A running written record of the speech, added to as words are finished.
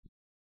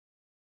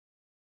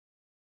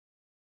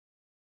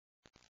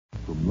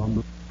From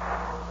London.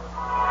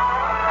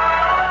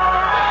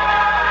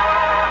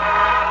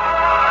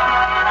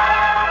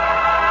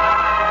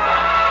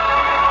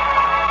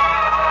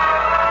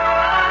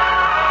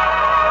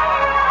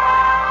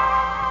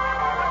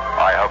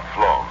 I have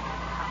flown.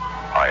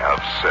 I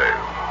have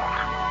sailed.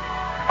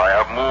 I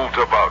have moved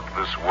about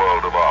this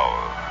world of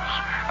ours,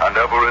 and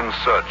ever in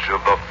search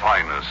of the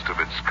finest of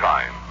its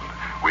kind,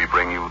 we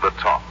bring you the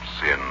tops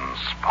in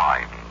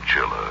spine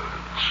chillers.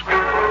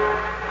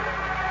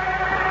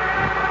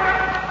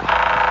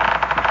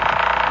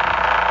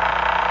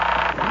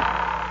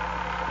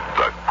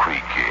 The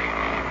Creaking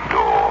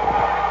Door.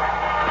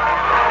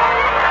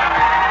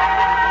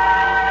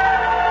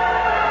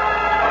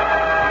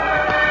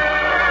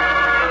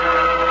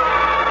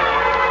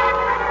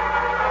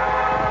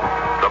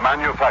 The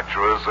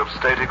manufacturers of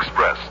State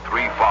Express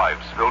 3/5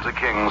 Filter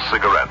King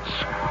cigarettes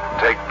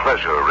take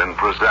pleasure in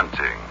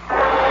presenting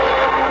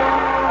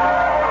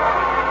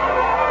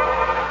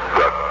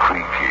The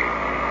Creaking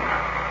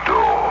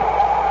Door.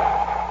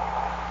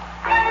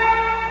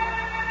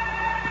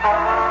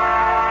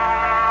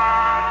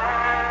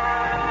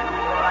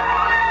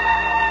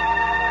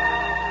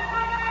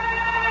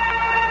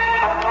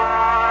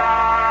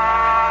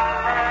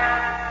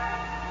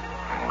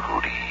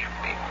 Good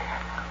evening,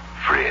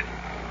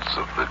 friends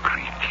of the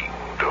Creaking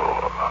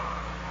Door.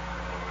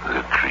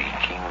 The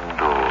Creaking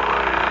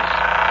Door is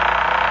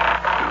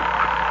open,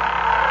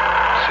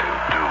 so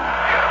do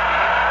come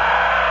in.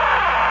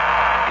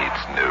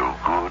 It's no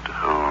good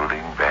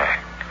holding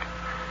back,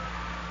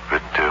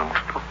 but don't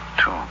look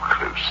too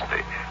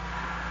closely.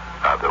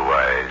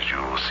 Otherwise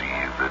you'll see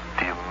the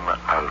dim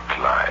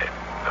outline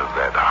of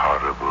that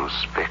horrible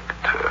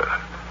specter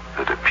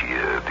that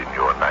appeared in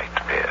your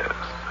nightmares.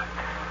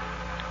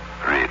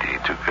 Ready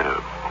to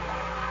go?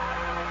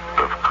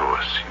 Of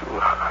course you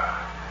are.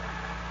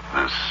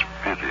 The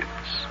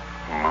spirits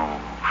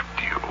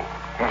moved you.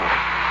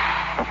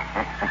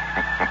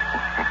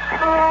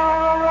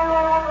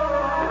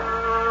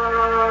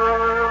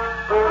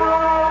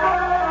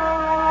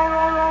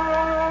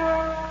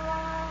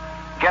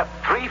 Get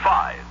 3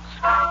 5s.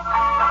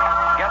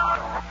 Get...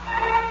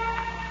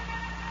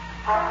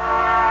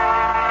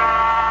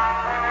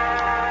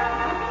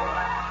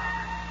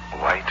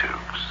 White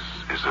Oaks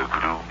is a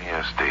gloomy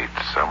estate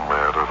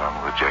somewhere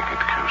along the jagged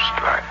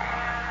coastline.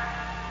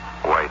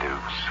 White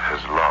Oaks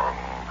has long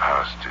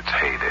past its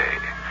heyday.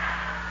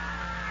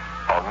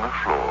 On the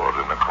floor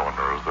in the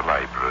corner of the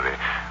library,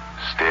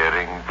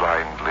 staring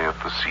blindly at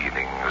the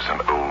ceiling, is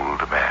an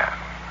old man,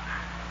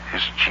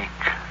 his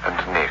cheek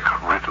and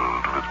neck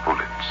riddled with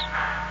bullets.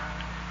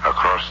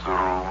 Across the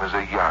room is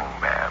a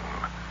young man,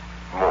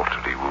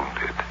 mortally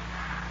wounded.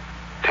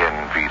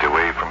 10 feet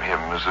away from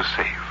him is a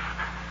safe.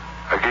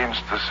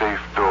 Against the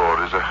safe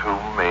door is a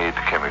homemade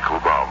chemical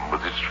bomb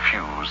with its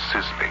fuse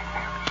sizzling,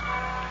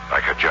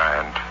 like a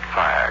giant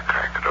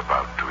firecracker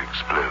about to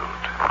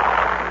explode.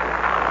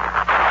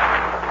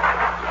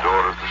 The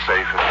door of the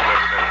safe is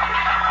thrown open.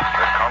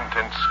 The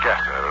contents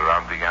scatter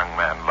around the young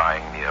man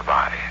lying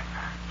nearby.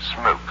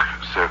 Smoke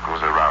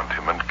circles around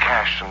him, and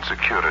cash and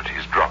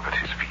securities drop at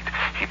his feet.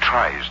 He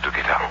tries to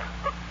get up,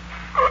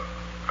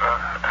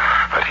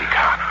 but he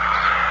can't.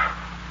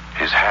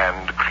 His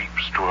hand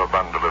creeps to a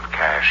bundle of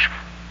cash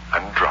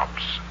and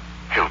drops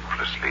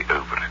helplessly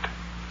over it.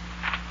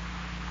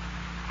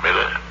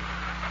 Miller?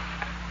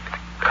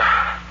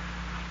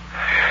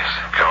 Yes?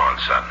 Come on,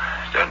 son.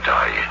 Don't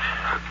die yet.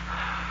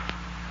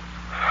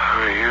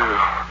 Who are you?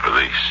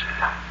 Police.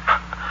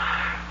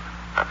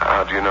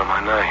 How do you know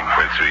my name?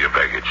 Went through your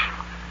baggage.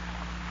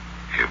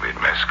 You've been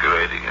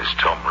masquerading as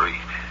Tom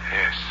Reed.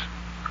 Yes.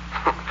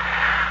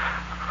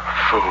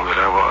 Fool that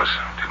I was.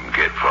 Didn't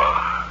get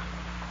far.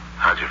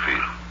 How'd you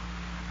feel?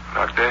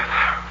 Like death?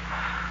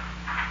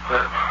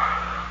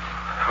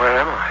 Where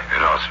am I?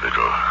 In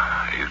hospital.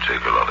 You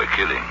take a lot of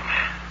killing.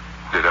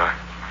 Did I?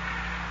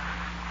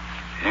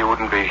 You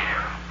wouldn't be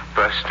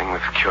bursting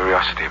with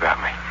curiosity about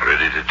me.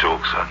 Ready to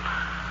talk, son?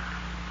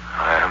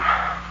 I am.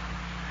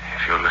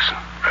 If you'll listen.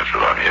 That's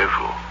what I'm here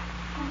for.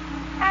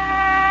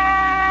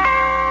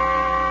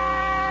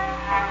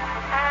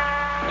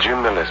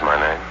 Jim Miller's my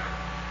name.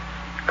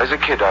 As a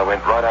kid, I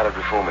went right out of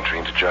reformatory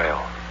into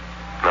jail.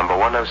 Number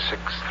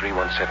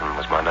 19xx-xx-xx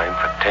was my name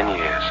for 10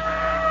 years.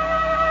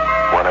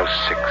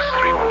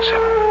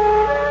 19xx-xx-xx-xx.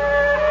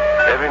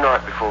 Every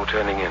night before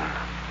turning in,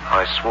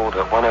 I swore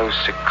that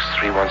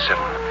 19xx-xx-xx-xx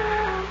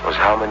was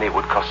how many it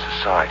would cost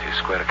society to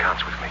square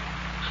accounts with me.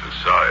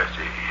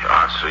 Society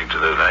answering to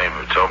the name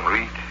of Tom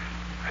Reed?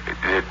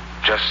 It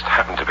just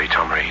happened to be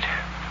Tom Reed.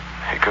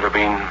 It could have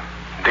been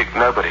Dick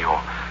Nobody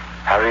or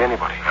Harry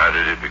Anybody. How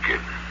did it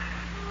begin?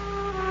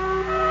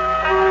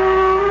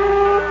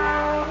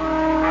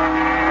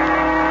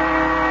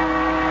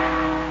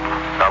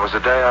 I was a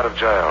day out of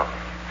jail,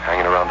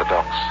 hanging around the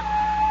docks,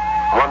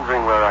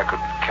 wondering where I could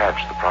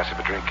catch the price of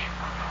a drink.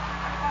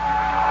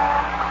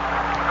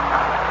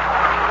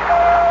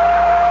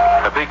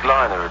 A big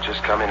liner had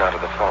just come in out of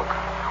the fog,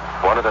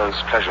 one of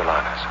those pleasure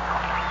liners.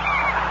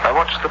 I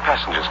watched the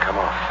passengers come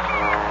off,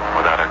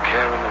 without a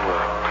care in the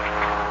world.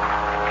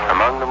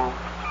 Among them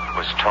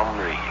was Tom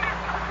Reed,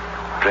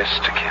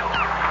 dressed to kill.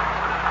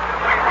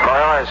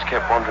 My eyes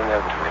kept wandering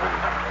over to him,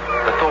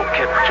 and the thought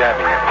kept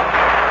jabbing at me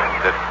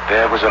that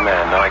there was a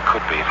man I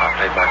could be if I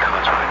played my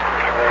cards right.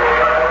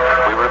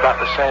 We were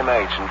about the same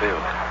age and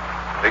build,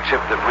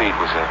 except that Reed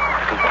was a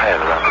little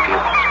pale around the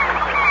gills.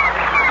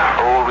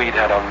 All Reed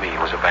had on me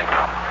was a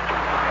bankroll.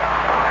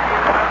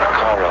 The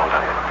car rolled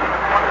up,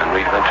 and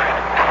Reed went to it.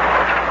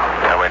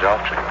 I went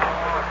after him.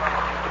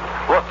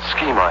 What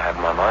scheme I had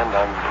in my mind,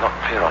 I'm not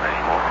clear on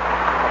anymore.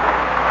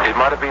 It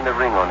might have been the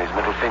ring on his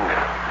middle finger,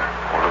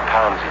 or the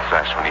pounds he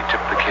flashed when he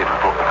tipped the kid and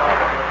brought the car.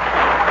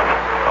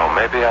 Or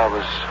maybe I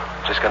was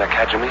just going to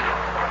catch him.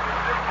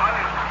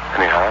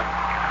 Anyhow,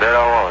 there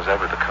I was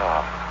over the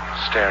car,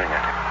 staring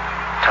at him,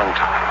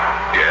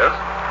 tongue-tied. Yes?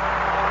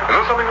 Is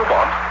there something you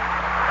want?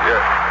 Yeah.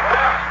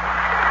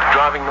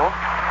 Driving north?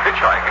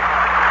 Hitchhiking?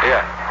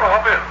 Yeah. Oh,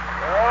 hop in.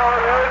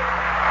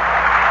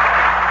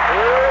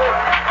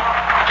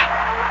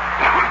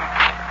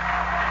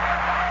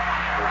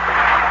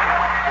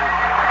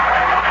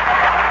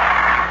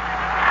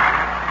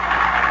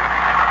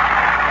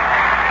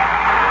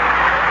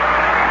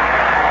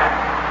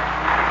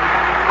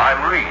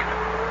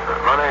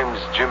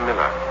 Jim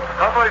Miller.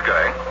 How far are you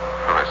going?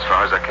 Well, as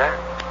far as I can.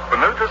 For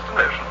no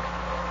destination?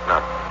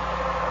 None.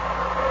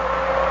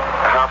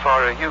 How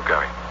far are you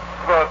going?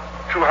 About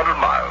 200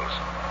 miles.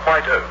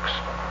 White Oaks.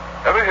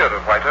 Ever heard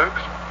of White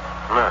Oaks?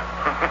 No.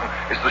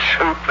 It's the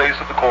show place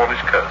of the Cornish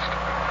coast.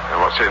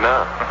 And what's it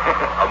now?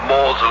 A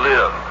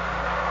mausoleum.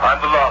 I'm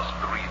the last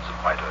of the Reeds of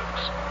White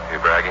Oaks. You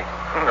bragging?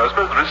 I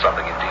suppose there is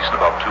something indecent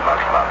about too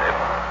much money.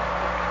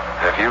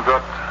 Have you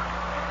got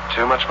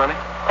too much money?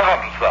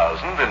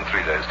 100,000 in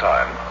 3 days'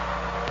 time.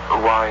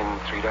 Why in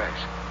 3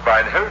 days?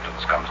 My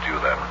inheritance comes to you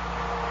then.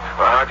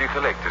 Well, how do you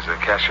collect? Does the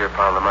cashier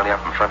pile the money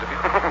up in front of you?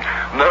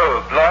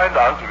 No, blind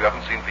uncle you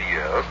haven't seen for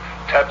years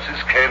taps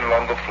his cane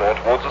along the floor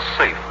towards a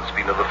safe that's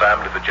been in the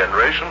family for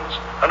generations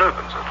and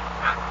opens it.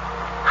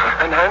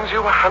 And hands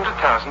you 100,000?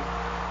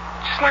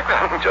 Just like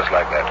that? Just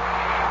like that.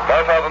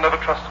 My father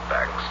never trusted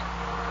banks.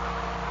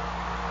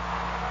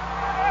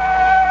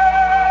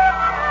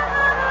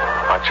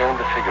 I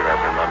turned the figure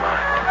over in my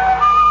mind.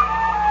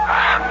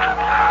 100,000.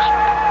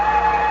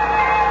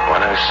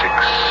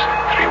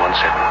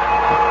 19xx-xx-xx.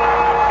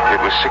 It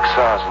was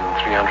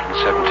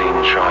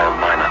 6,317 shy of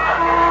my number,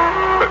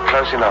 but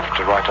close enough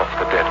to write off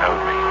the debt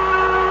owed me.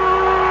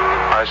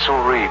 I saw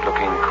Reed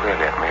looking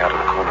queerly at me out of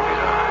the corner of his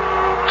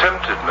eye.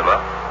 Tempted, Miller?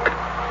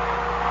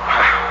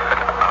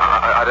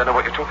 I don't know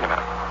what you're talking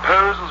about.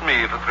 Pose as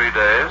me for 3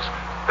 days,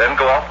 then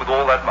go off with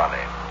all that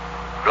money.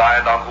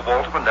 Blind Uncle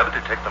Walter will never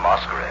detect the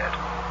masquerade.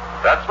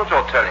 That's what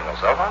you're telling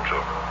yourself, aren't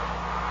you?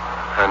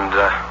 And,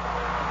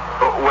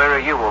 where are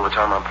you all the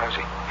time I'm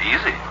posing?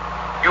 Easy.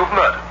 You've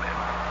murdered me.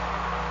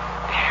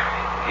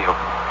 You're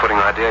putting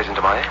ideas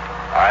into my head?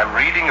 I'm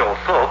reading your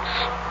thoughts.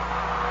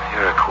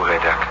 You're a queer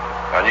duck.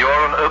 And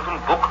you're an open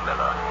book,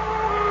 Miller.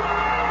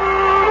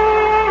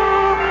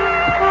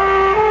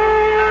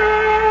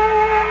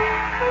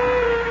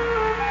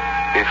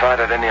 If I'd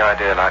had any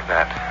idea like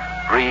that,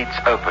 Reed's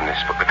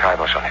openness put the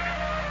kibosh on it.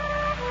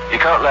 You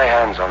can't lay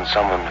hands on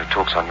someone who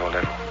talks on your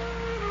level.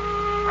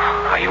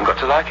 I even got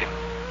to like him.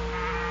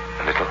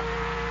 A little.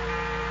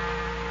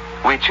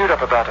 We chewed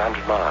up about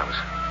 100 miles,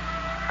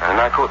 and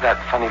I caught that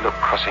funny look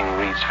crossing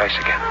Reed's face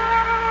again.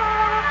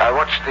 I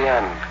watched the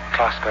hand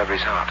clasp over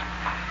his heart.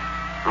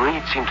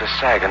 Reed seemed to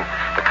sag, and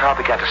the car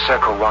began to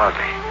circle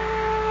wildly.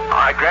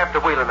 I grabbed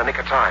the wheel in the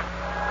nick of time.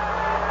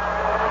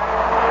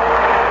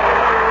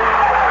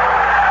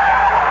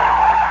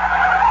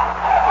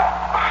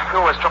 We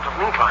almost dropped off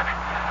an incline.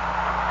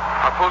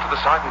 I pulled to the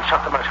side and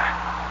shut the motor.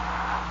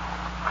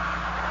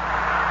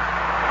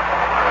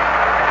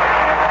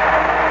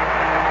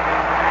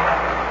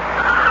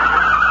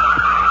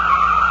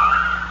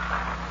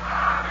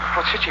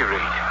 What's hit you, Reed?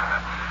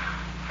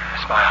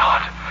 It's my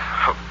heart.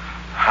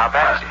 How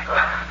bad is it?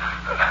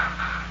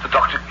 The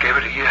doctor gave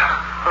it a year.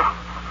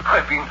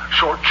 I've been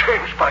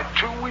shortchanged by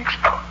 2 weeks.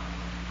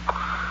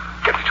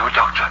 Get me to a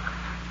doctor.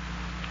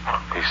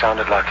 He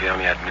sounded like he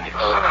only had minutes.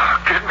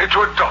 Get me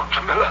to a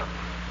doctor, Miller.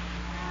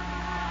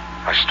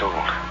 I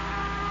stalled.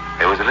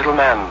 There was a little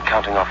man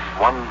counting off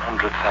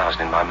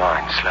 100,000 in my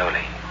mind,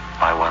 slowly,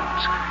 by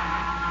ones.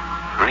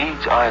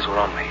 Reed's eyes were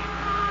on me.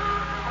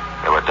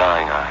 They were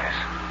dying eyes.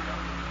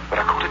 But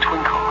I caught a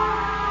twinkle,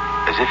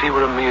 as if he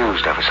were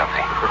amused over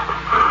something.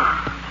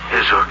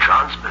 Here's your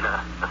chance,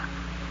 Miller.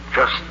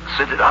 Just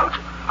sit it out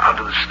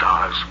under the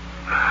stars.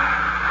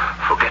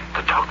 Forget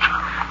the doctor.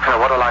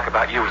 What I like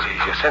about you is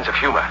your sense of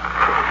humor.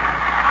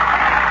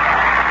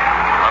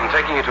 I'm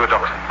taking you to a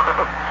doctor.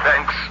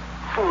 Thanks,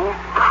 fool.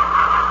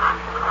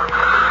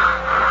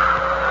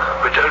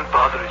 But don't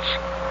bother. It's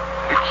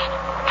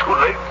too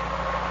late.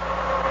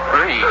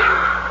 Reed.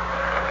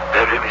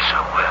 Bury me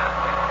somewhere.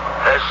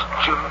 As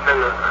Jim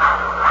Miller.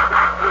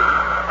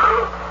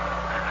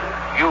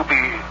 You'll be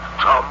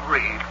Tom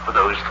Reed for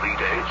those 3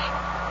 days.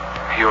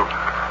 You're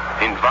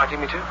inviting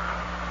me to?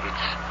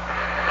 It's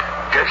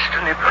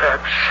destiny,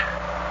 perhaps.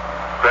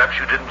 Perhaps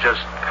you didn't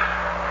just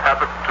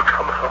happened to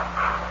come out.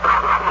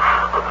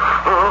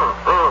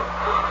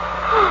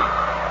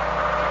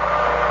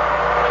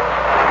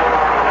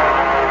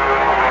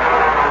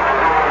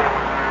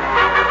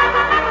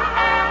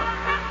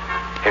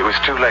 It was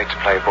too late to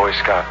play Boy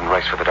Scout and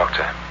race for the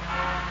doctor.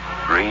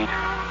 Reed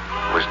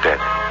was dead.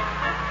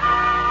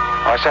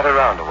 I sat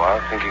around a while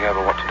thinking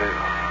over what to do.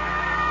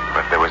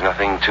 But there was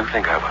nothing to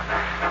think over.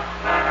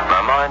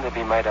 My mind had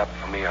been made up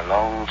for me a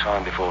long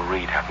time before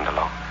Reed happened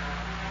along.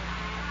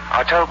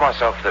 I told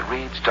myself that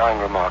Reed's dying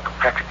remark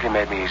practically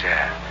made me his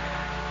heir.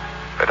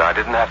 But I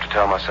didn't have to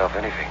tell myself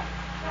anything.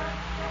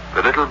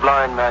 The little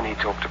blind man he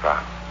talked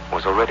about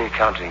was already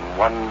counting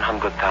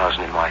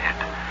 100,000 in my head.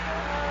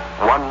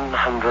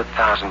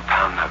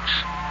 100,000-pound notes.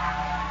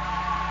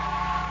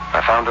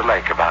 I found a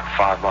lake about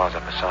 5 miles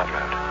up a side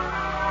road.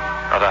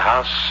 Not a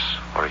house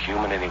or a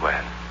human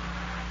anywhere.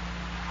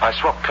 I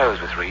swapped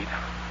clothes with Reed,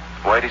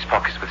 weighed his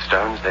pockets with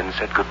stones, then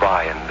said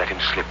goodbye and let him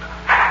slip.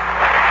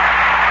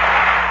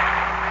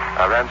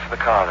 I ran for the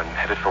car and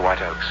headed for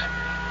White Oaks,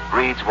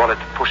 Reed's wallet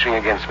pushing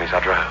against me as I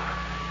drove.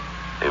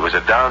 It was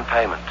a down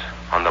payment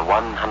on the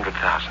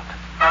 100,000.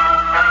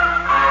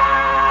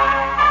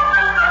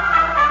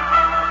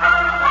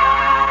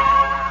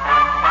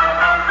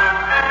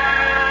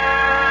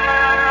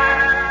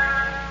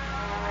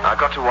 I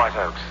got to White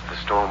Oaks. The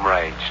storm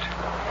raged.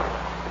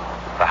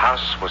 The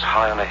house was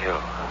high on a hill.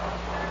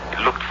 It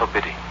looked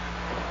forbidding.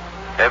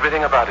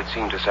 Everything about it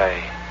seemed to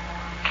say,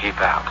 keep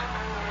out.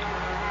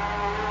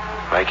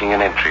 Making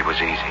an entry was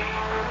easy.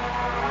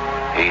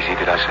 Easy,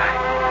 did I say?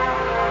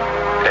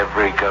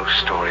 Every ghost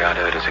story I'd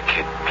heard as a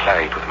kid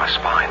played with my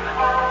spine.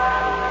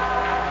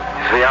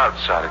 If the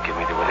outside had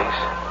given me the willies,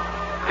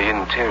 the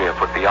interior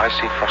put the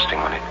icy frosting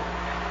on it.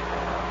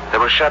 There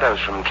were shadows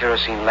from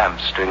kerosene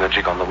lamps doing a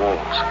jig on the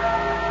walls.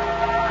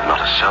 Not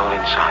a soul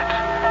in sight.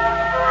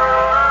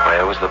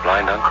 Where was the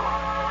blind uncle?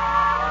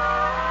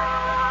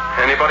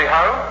 Anybody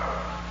home?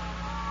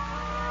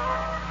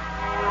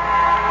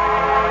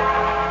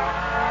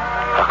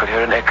 I could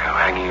hear an echo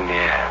hanging in the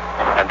air,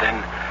 and then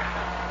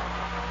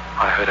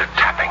I heard a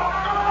tapping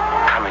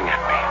coming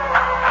at me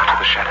out of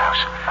the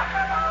shadows.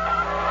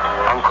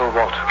 Uncle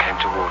Walter came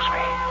towards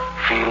me,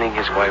 feeling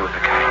his way with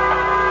the cane.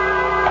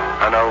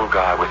 An old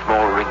guy with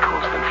more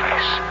wrinkles than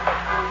face.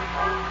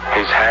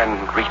 His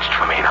hand reached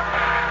for me.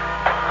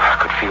 I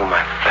could feel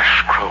my flesh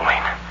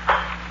crawling.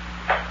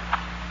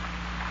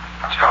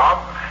 Tom?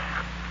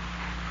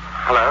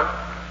 Hello,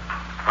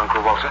 Uncle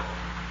Walter?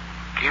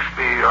 Give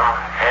me your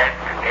hand,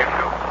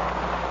 nephew.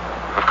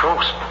 Of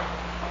course.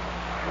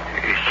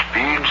 It's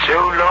been so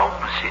long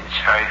since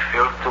I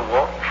felt the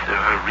warmth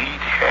of a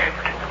Reed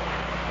hand.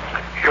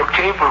 Your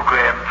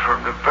cablegram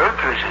from the boat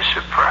was a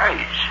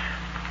surprise.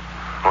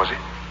 Was it?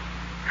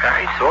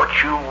 I thought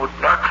you would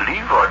not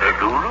leave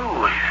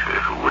Honolulu,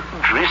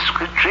 wouldn't risk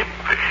the trip.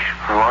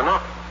 Why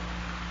not?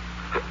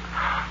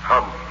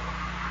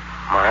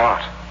 My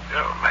heart.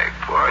 Oh, my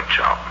poor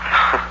Tom.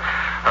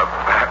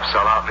 Perhaps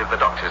I'll outlive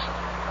the doctors.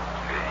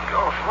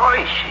 Your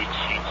voice, it's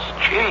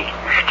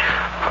changed.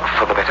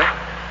 For the better?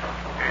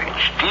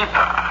 It's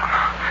deeper.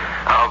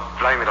 I'll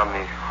blame it on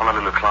the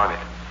Honolulu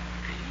climate.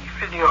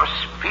 Even your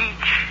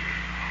speech.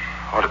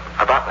 What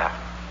about that?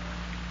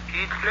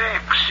 It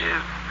lacks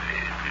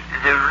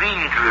the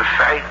Reed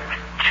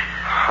refinement.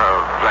 Oh,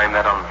 blame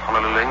that on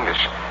Honolulu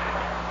English.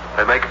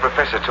 They make a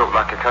professor talk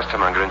like a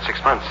costermonger in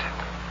 6 months.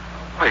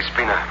 Well, it's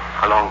been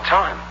a long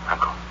time,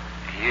 Uncle.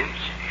 Yes,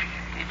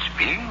 it's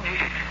been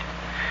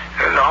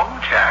a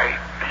long time.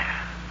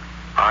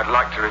 I'd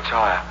like to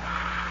retire.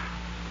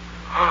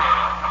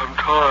 Oh, I'm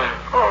tired.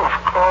 Oh, of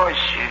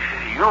course,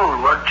 you'll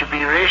want to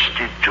be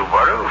rested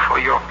tomorrow for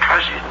your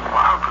cousin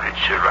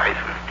Margaret's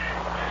arrival.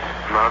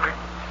 Margaret?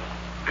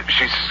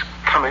 She's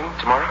coming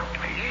tomorrow?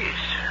 Yes.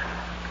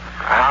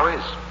 How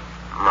is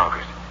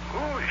Margaret?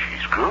 Oh,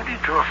 she's grown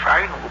into a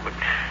fine woman.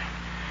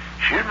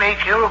 She'll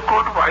make you a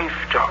good wife,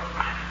 Tom.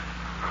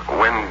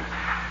 When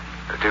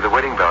do the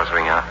wedding bells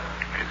ring out?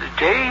 The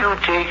day you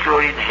take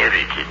your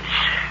inheritance,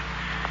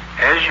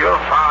 as your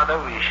father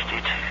wished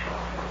it.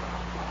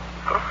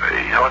 Oh,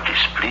 you're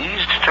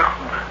displeased, Tom?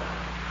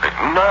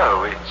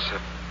 No, it's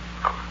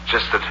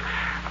just that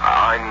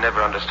I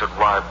never understood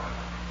why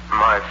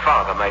my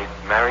father made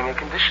marrying a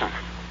condition.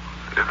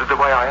 The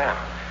way I am.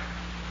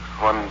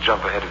 One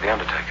jump ahead of the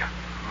undertaker.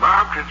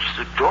 Margaret's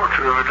the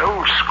daughter of an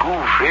old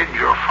school friend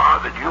your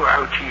father knew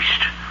out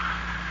east.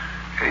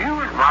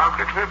 You and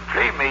Margaret were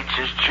playmates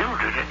as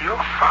children, and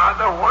your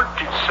father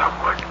wanted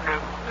someone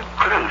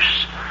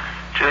close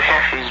to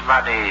have his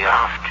money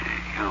after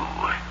you.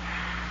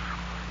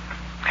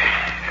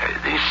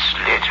 This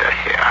letter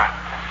here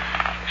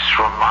is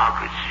from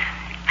Margaret.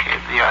 It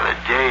came the other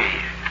day.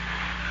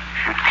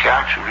 If you'd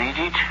care to read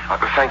it.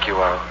 Thank you.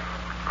 I'll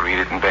read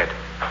it in bed.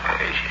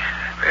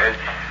 Well,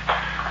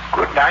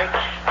 good night,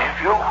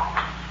 nephew.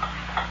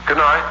 Good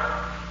night,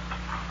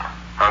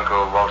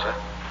 Uncle Walter.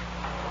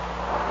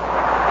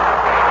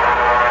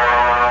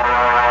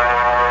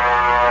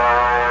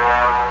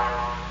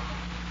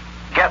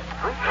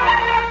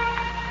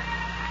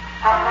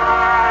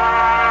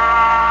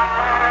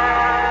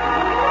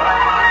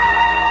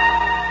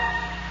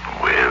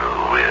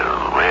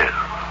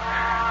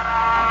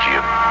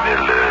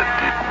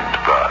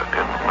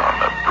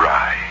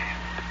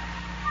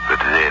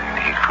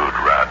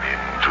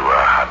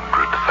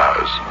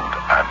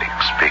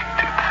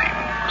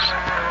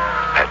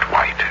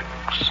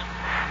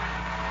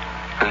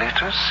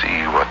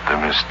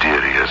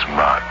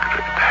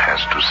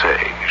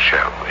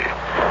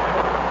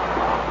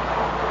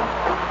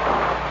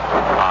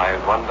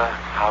 wonder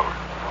how it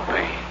will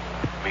be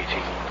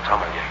meeting Tom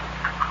again.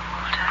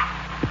 Walter,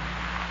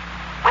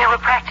 we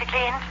were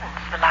practically infants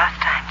the last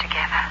time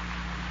together.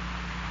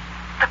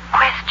 The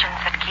questions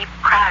that keep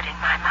crowding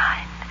my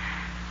mind.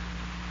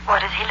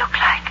 What does he look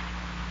like?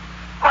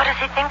 What does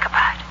he think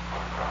about?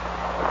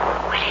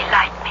 Will he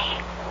like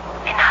me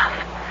enough?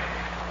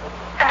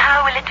 And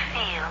how will it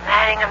feel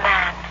marrying a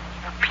man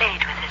you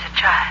played with as a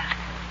child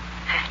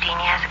 15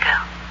 years ago?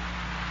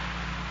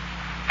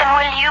 And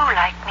will you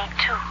like me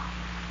too,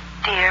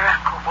 dear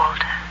Uncle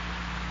Walter?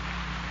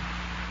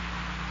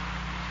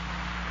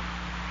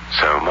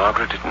 So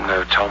Margaret didn't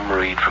know Tom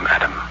Reed from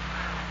Adam.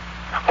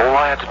 All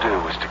I had to do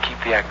was to keep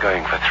the act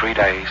going for 3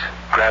 days,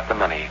 grab the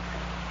money,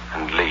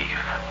 and leave.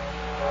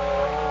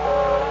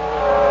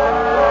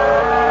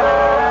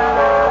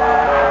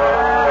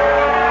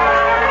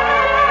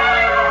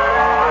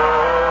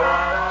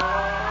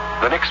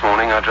 The next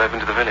morning I drove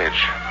into the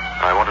village.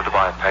 I wanted to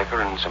buy a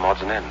paper and some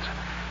odds and ends.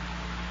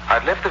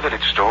 I'd left the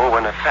village store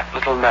when a fat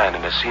little man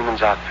in a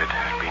seaman's outfit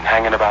who'd been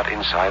hanging about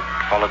inside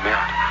followed me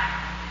out.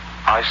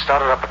 I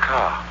started up the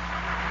car,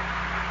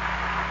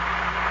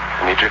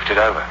 and he drifted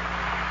over.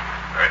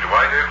 Going to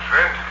White Oaks,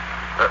 friend?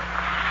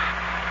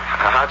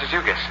 How did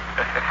you guess?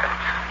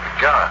 The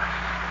car.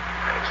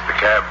 It's the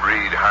cab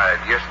Reed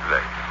hired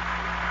yesterday.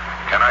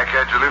 Can I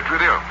catch a lift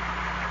with you?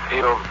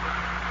 You're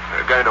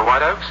going to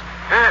White Oaks?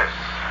 Yes.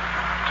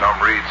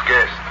 Tom Reed's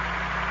guest.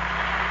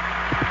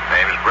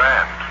 Name is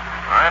Brand,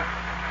 right?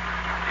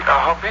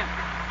 I'll hop in.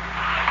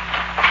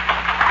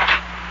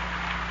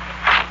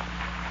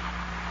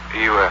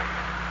 Are you a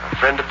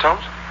friend of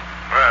Tom's?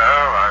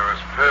 Well, I was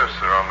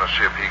purser on the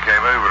ship he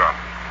came over on.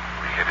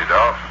 We hit it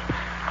off.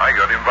 I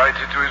got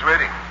invited to his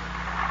wedding.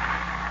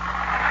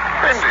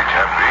 Friendly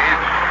chap, Reed.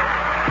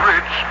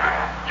 Rich, but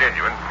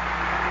genuine.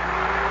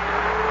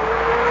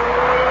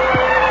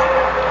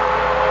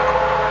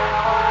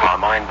 My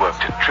mind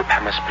worked at trip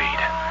hammer speed.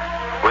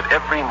 With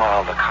every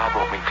mile, the car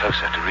brought me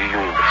closer to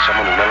reunion with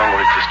someone who no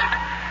longer existed.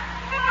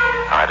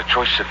 I had a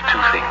choice of 2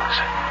 things.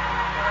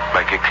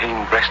 Make a clean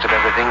breast of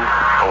everything,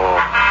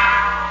 or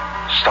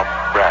stop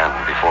Brand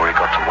before he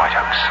got to White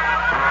Oaks.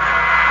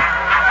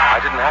 I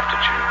didn't have to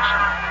choose.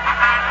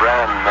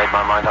 Brand made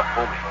my mind up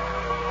for me.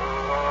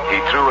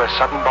 He threw a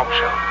sudden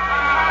bombshell.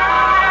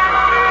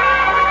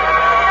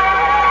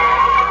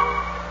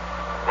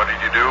 What did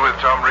you do with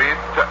Tom Reed?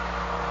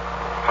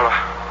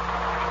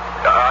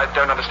 I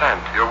don't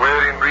understand. You're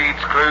wearing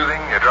Reed's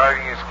clothing, you're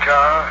driving his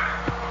car.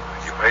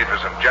 You paid for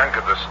some junk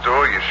at the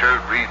store, you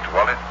showed Reed's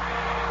wallet.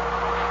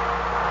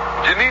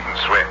 You needn't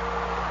sweat.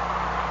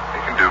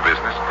 You can do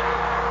business.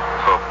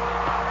 For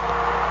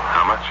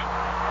how much?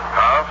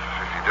 Half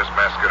if you're just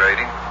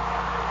masquerading.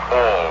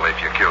 All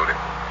if you killed him.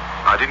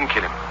 I didn't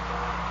kill him.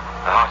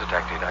 A heart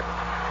attack did.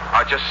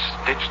 I just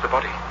stitched the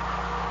body.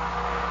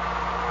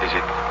 Is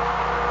it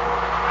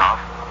half?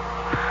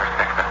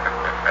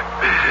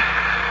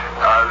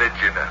 I'll let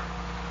you know.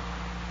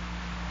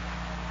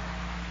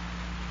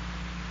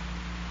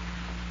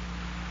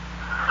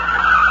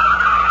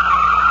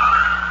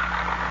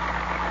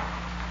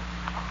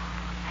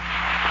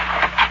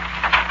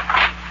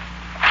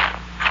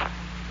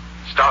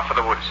 Start for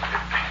the woods. Is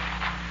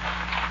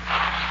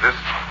this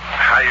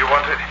how you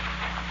want it?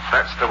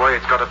 That's the way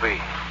it's got to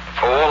be.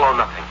 All or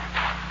nothing.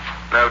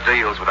 No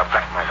deals with a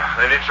blackmailer.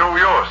 Then it's all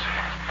yours.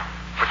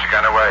 Put your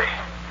gun away.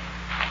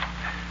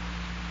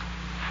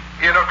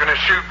 You're not going to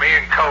shoot me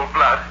in cold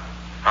blood.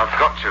 I've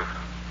got to.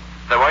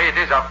 The way it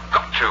is, I've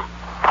got to.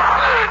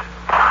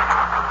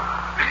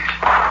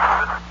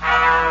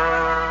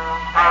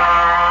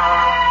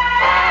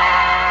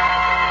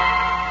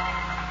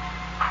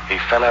 He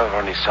fell over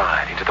on his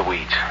side into the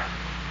weeds.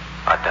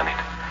 I'd done it.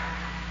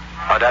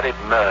 I'd added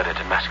murder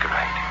to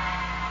masquerade.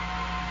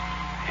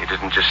 You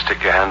didn't just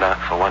stick your hand out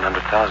for 100,000,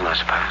 I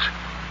suppose.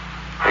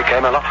 It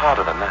came a lot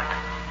harder than that.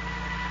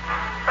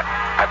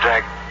 I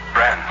dragged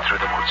Brand through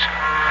the woods,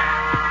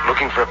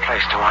 looking for a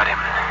place to hide him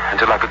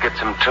until I could get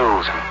some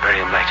tools and bury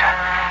him later.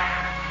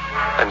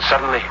 Then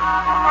suddenly,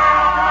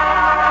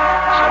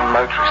 some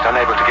motorist,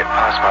 unable to get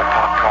past my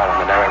parked car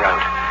on the narrow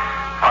road.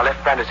 I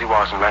left Brand as he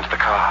was and ran to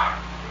the car.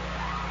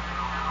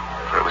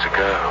 For it was a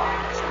girl,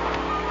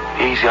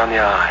 easy on the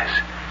eyes,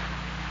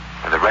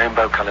 with a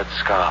rainbow-colored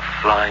scarf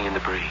flying in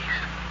the breeze.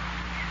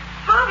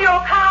 Move your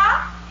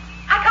car.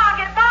 I can't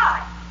get by.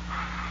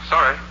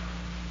 Sorry.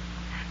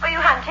 Were you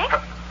hunting?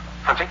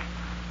 Hunting?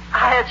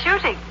 I heard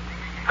shooting.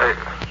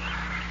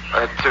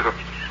 I took a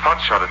pot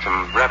shot at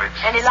some rabbits.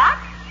 Any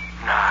luck?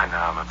 No,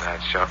 I'm a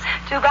bad shot.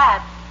 Too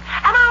bad.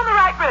 Am I on the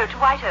right road to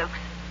White Oaks?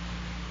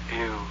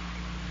 You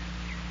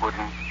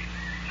wouldn't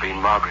be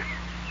Margaret?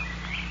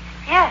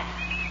 Yes.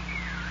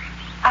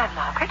 I'm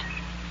Margaret.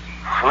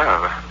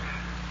 Hello.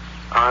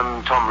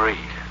 I'm Tom Reed.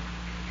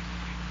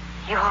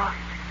 You're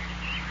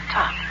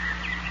Tom.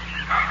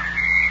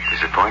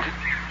 Disappointed?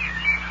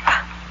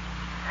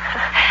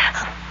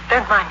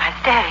 Don't mind my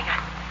staring.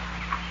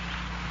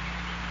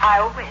 I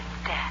always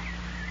stare.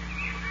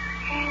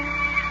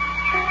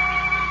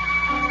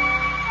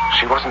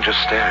 She wasn't just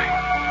staring.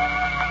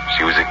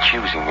 She was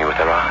accusing me with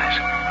her eyes.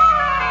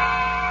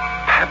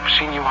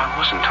 she knew I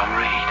wasn't Tom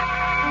Reed.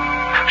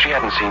 She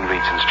hadn't seen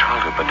Reed since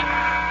childhood, but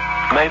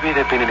maybe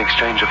there'd been an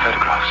exchange of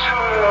photographs.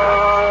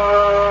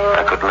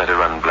 I couldn't let her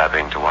run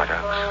blabbing to White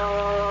Oaks.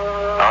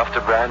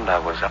 After Brand,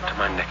 I was up to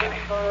my neck in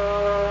it.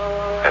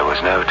 There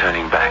was no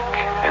turning back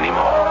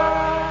anymore.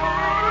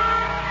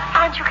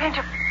 Aren't you going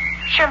to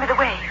show me the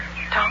way,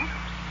 Tom?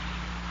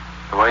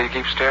 The way you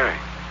keep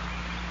staring.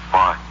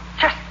 Why?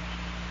 Just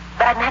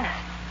bad manners.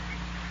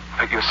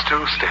 But you're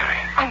still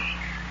staring.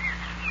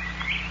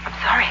 I'm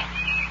sorry.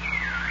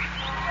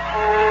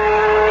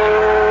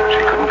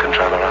 She couldn't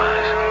control her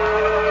eyes.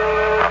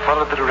 I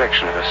followed the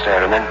direction of her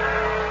stare, and then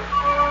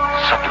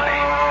suddenly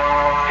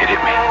it hit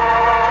me.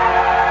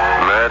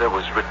 Murder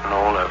was written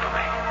all over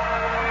me.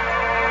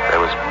 There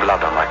was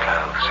blood on my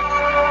clothes.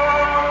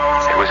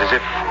 It was as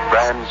if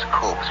Brand's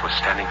corpse was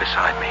standing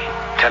beside me,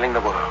 telling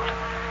the world.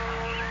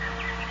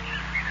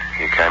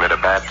 You came at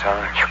a bad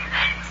time.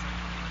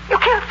 You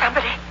killed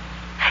somebody.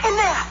 In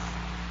there.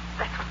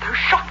 That's what those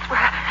shots were.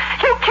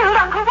 You killed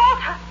Uncle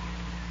Walter.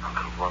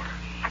 Uncle Walter?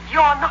 And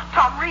you're not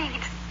Tom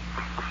Reed.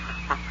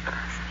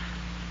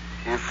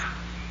 You've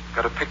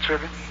got a picture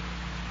of him?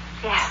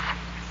 Yes.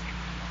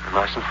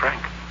 Nice and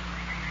frank.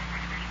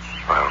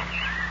 Well,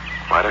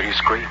 why don't you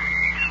scream?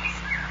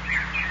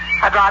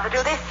 I'd rather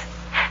do this.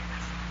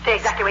 Stay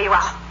exactly where you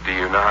are. Do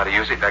you know how to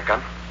use it, that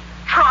gun?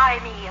 Try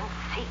me and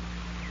see.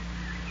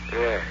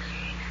 Yes.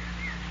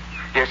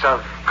 Yes,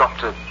 I've got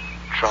to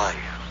try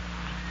you.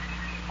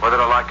 Whether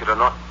I like it or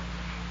not,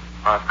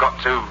 I've got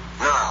to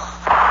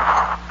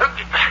now.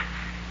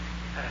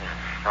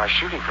 Nice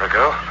shooting for a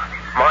girl.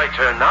 My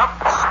turn now.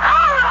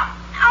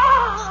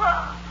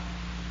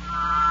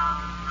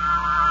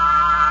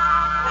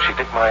 She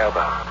nicked my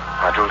elbow.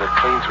 I drilled her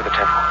clean through the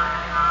temple.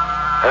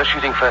 Her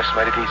shooting first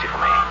made it easy for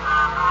me.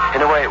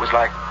 In a way, it was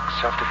like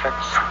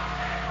self-defense.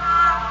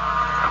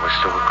 I was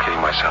still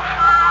kidding myself.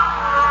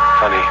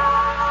 Funny,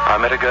 I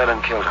met a girl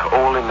and killed her,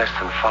 all in less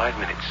than 5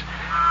 minutes.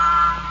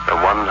 The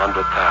 100,000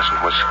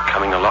 was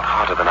coming a lot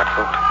harder than I'd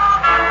thought.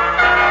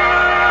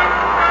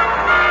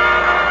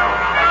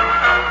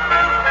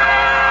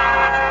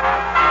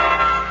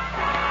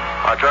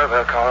 I drove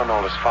her car and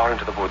all as far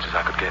into the woods as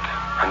I could get,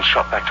 and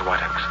shot back to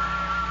White Oaks.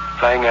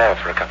 Playing air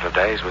for a couple of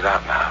days was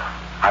out now.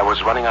 I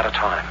was running out of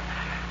time.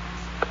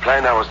 The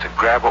plan now was to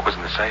grab what was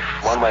in the safe,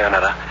 one way or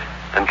another,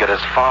 and get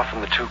as far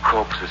from the two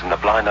corpses and the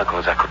blind uncle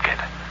as I could get.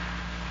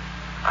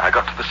 I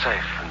got to the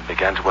safe and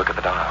began to work at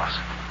the dials.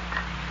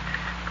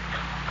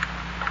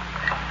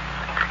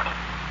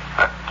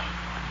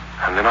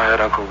 And then I heard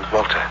Uncle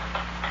Walter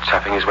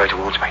tapping his way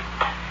towards me.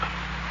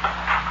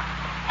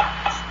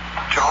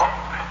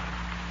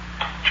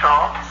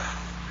 Tom?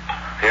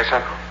 Yes,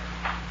 Uncle?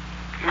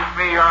 Give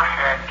me your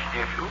hand,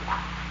 nephew.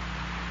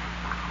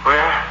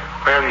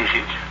 Where is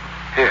it?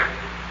 Here.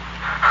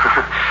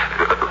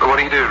 What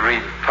do you do,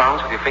 read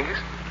palms with your fingers?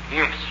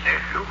 Yes,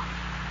 nephew.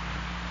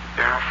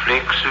 There are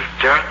flakes of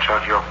dirt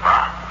on your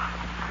palm.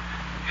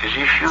 As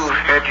if you've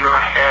had your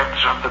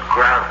hands on the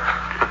ground.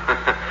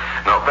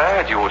 Not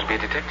bad. You ought to be a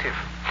detective.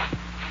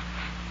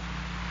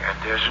 And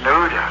there's an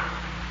odor.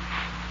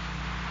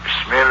 A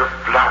smell of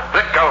blood.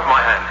 Let go of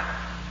my hand.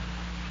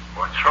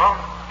 What's wrong,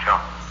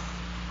 Tom?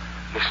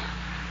 Listen.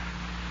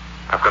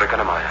 I've got a gun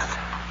in my hand,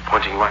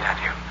 pointing right at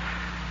you.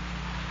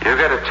 You're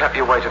going to tap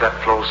your way to that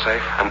floor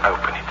safe and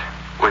open it.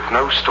 With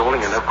no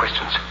stalling and no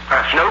questions.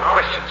 No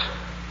questions.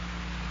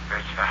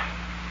 But I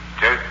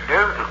don't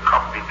know the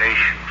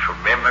combination from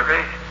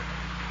memory.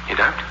 You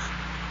don't?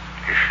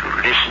 If you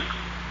listen,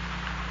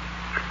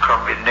 the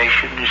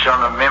combination is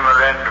on a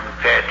memorandum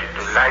pad in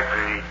the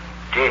library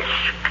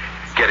desk.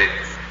 Get it.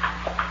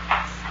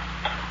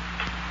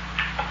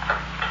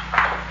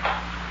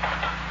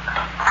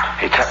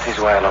 He tapped his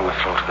way along the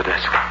floor to the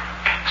desk,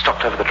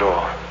 stopped over the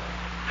drawer,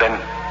 then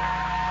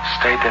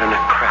stayed there in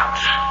a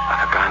crouch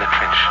like a guy in a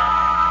trench.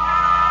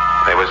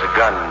 There was a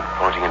gun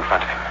pointing in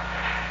front of him.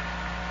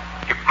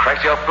 You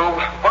crazy old fool.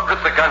 What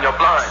good's the gun? You're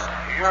blind.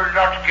 You'll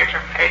not get a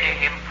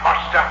penny,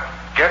 imposter.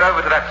 Get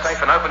over to that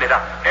safe and open it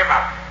up.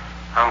 Emma.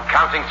 I'm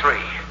counting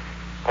 3.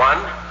 1,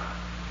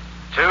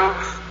 2,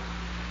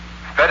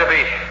 better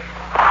be.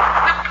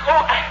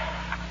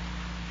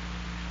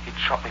 He'd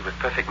shot me with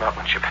perfect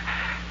marksmanship.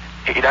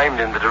 He'd aimed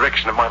in the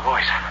direction of my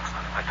voice.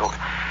 I thought.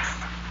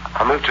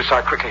 I moved to his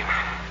side quickly,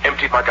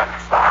 emptied my gun.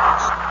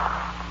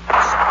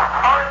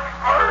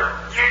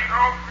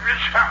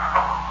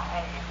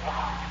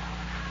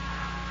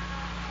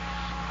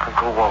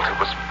 Uncle Walter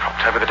was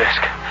propped over the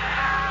desk.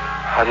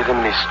 I did him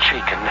in his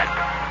cheek and neck.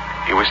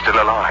 He was still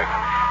alive.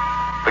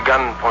 The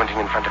gun pointing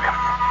in front of him.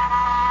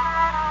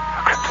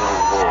 I crept along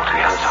the wall to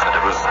the other side of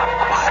the room,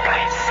 quietly.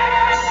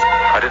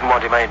 I didn't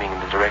want him aiming in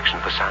the direction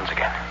of the sounds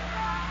again.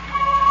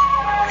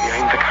 He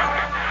aimed the gun.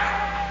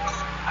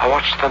 I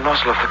watched the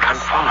nozzle of the gun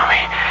follow me,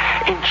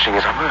 inching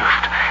as I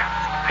moved.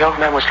 The old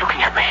man was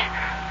looking at me,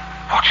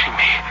 watching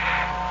me,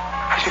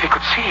 as if he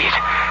could see it,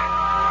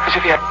 as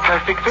if he had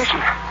perfect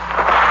vision.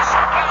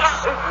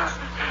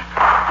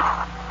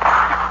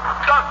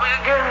 Got me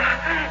again.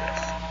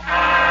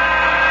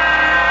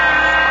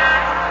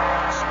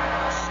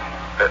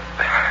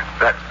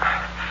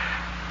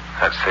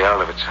 That's the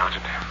whole of it,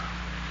 Sergeant.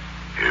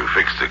 You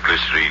fixed the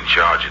glycerine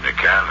charge in a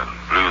can and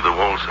blew the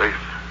wall safe?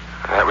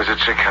 That was a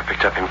trick I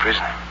picked up in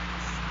prison.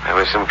 There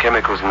were some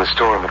chemicals in the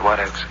storeroom at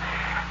White Oaks.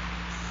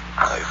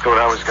 I thought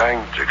I was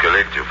going to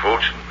collect your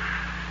fortune?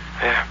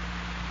 Yeah.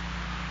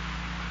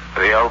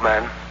 The old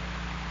man,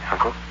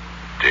 Uncle?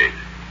 Dead.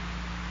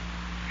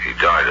 He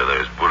died of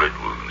those bullet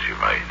wounds you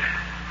made.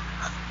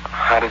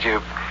 How did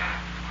you...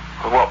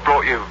 What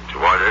brought you... to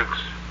White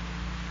Oaks?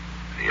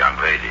 The young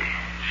lady.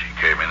 She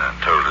came in and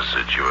told us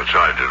that you were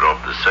trying to rob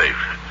the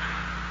safe.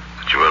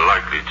 That you were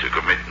likely to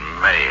commit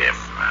mayhem.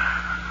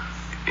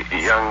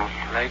 Young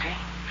lady?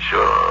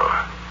 Sure.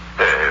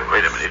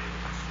 Wait a minute.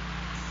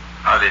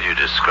 How did you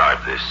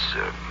describe this,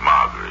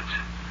 Margaret?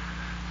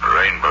 A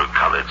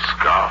rainbow-colored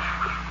scarf?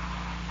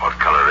 What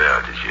color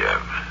hair did she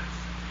have?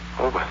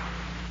 Auburn.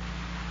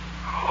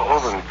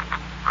 Auburn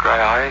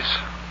grey eyes.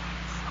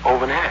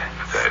 Auburn hair.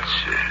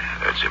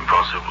 That's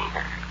impossible.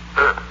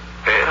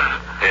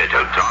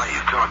 Don't die.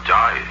 You can't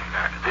die.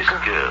 This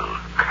girl.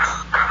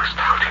 Ghost,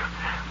 told you.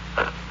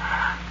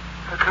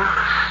 A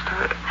ghost.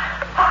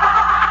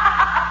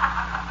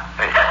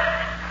 Hey,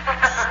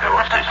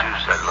 what's this?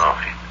 Who's that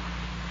laughing?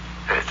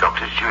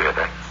 Doctor, did you hear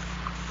that?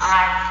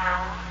 I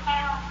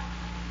know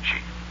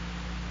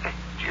Did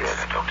you hear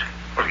that, Doctor?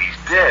 Well, he's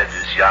dead.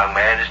 This young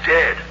man is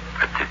dead.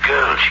 But the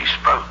girl, she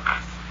spoke.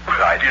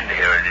 Well, I didn't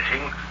hear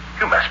anything.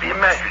 You must be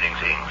imagining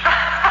things.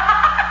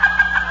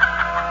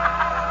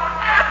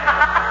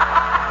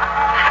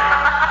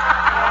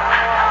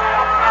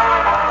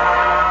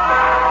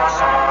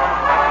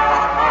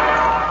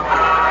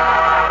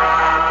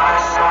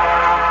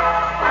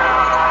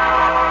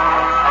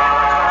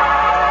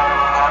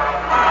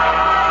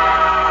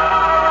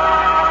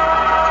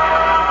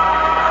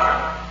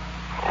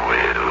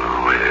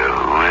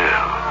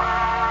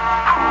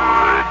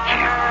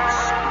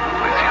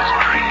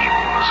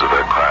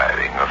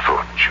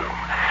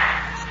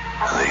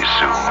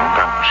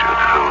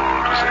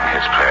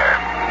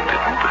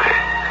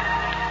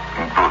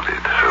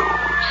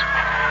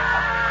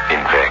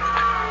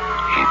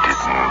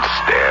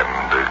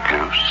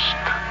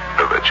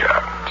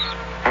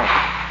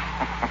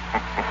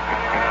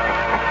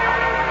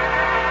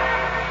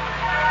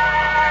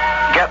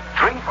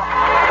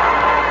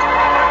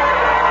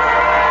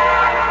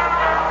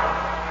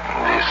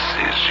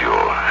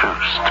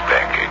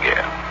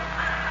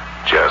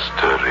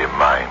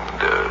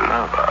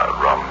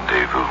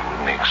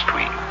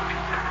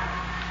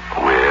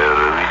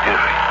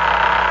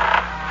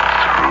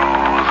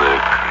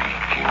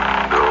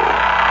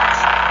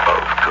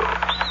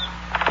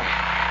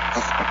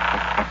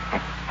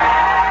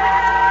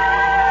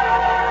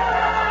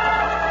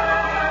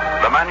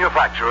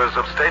 Manufacturers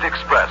of State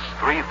Express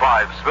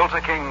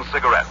 3.5 King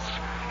cigarettes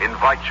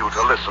invite you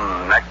to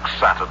listen next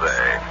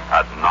Saturday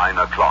at 9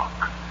 o'clock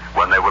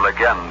when they will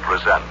again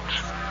present